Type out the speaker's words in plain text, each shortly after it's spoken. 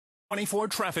24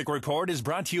 Traffic Report is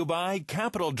brought to you by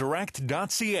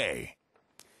CapitalDirect.ca.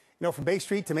 You know, from Bay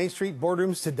Street to Main Street,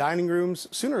 boardrooms to dining rooms,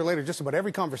 sooner or later, just about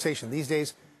every conversation these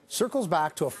days circles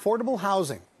back to affordable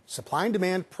housing, supply and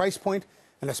demand, price point,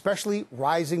 and especially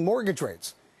rising mortgage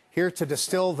rates. Here to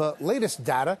distill the latest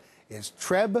data is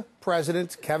TRREB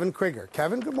President Kevin Crigger.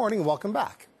 Kevin, good morning and welcome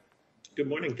back. Good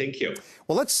morning. Thank you.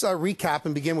 Well, let's recap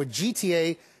and begin with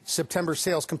GTA September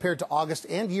sales compared to August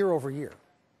and year over year.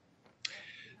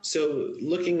 So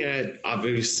looking at,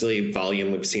 obviously,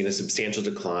 volume, we've seen a substantial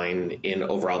decline in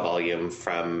overall volume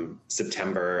from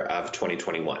September of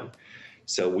 2021.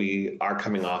 So we are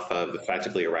coming off of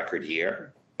effectively a record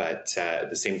year, but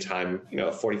at the same time, a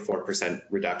 44%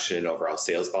 reduction in overall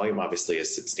sales volume obviously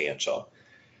is substantial.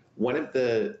 One of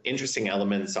the interesting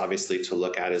elements, obviously, to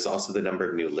look at is also the number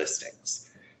of new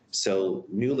listings. So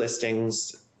new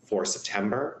listings for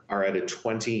September are at a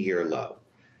 20-year low,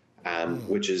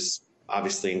 which is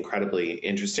obviously incredibly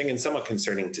interesting and somewhat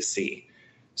concerning to see.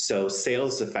 So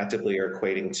sales effectively are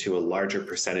equating to a larger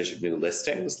percentage of new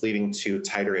listings, leading to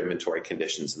tighter inventory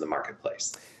conditions in the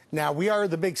marketplace. Now, we are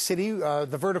the big city,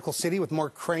 the vertical city with more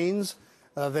cranes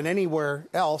than anywhere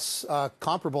else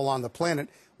comparable on the planet.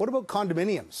 What about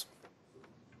condominiums?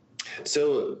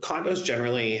 So condos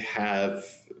generally have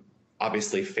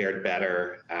obviously fared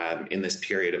better in this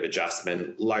period of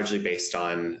adjustment, largely based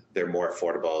on their more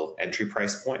affordable entry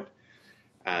price point.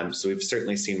 So we've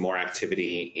certainly seen more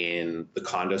activity in the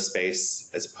condo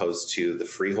space as opposed to the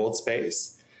freehold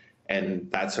space. And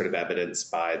that's sort of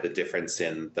evidenced by the difference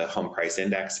in the home price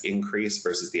index increase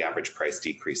versus the average price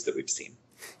decrease that we've seen.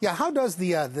 Yeah, how does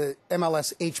the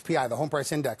MLS HPI, the home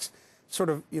price index, sort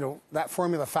of, that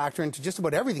formula factor into just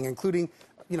about everything, including,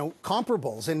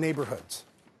 comparables in neighborhoods?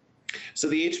 So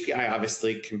the HPI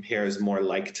obviously compares more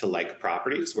like-to-like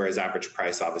properties, whereas average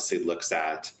price obviously looks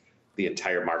at the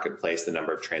entire marketplace, the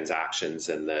number of transactions,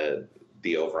 and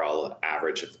the overall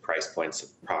average of the price points of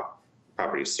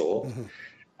properties sold.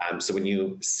 Mm-hmm. So when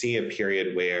you see a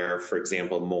period where, for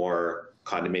example, more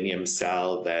condominiums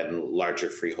sell than larger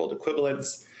freehold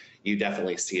equivalents, you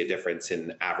definitely see a difference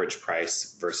in average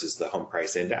price versus the home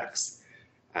price index.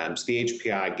 So the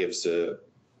HPI gives a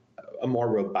more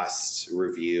robust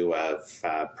review of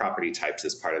property types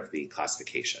as part of the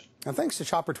classification. And thanks to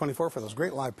Chopper24 for those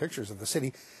great live pictures of the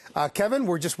city. Kevin,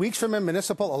 we're just weeks from a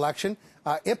municipal election.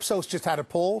 Ipsos just had a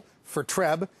poll for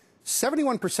TRREB.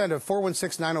 71% of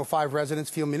 416-905 residents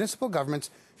feel municipal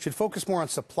governments should focus more on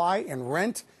supply and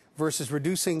rent versus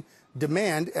reducing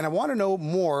demand. And I want to know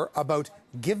more about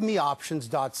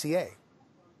givemeoptions.ca.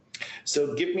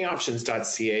 So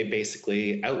givemeoptions.ca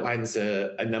basically outlines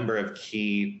a number of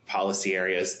key policy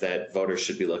areas that voters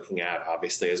should be looking at,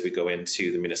 obviously, as we go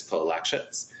into the municipal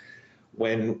elections.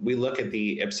 When we look at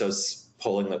the Ipsos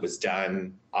polling that was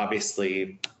done,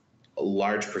 obviously a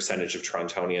large percentage of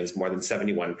Torontonians, more than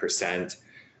 71%,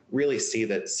 really see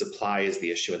that supply is the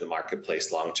issue in the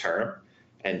marketplace long term.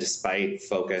 And despite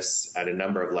focus at a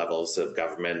number of levels of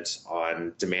government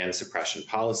on demand suppression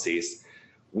policies,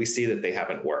 we see that they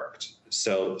haven't worked.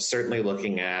 So certainly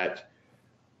looking at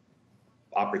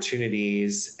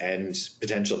opportunities and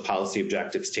potential policy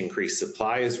objectives to increase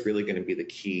supply is really going to be the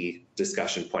key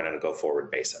discussion point on a go-forward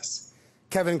basis.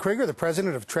 Kevin Crigger, the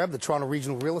president of TRREB, the Toronto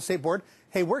Regional Real Estate Board.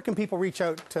 Hey, where can people reach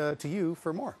out to you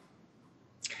for more?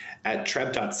 At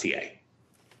TRREB.ca.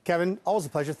 Kevin, always a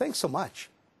pleasure. Thanks so much.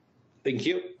 Thank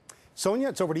you. Sonia,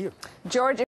 it's over to you. George.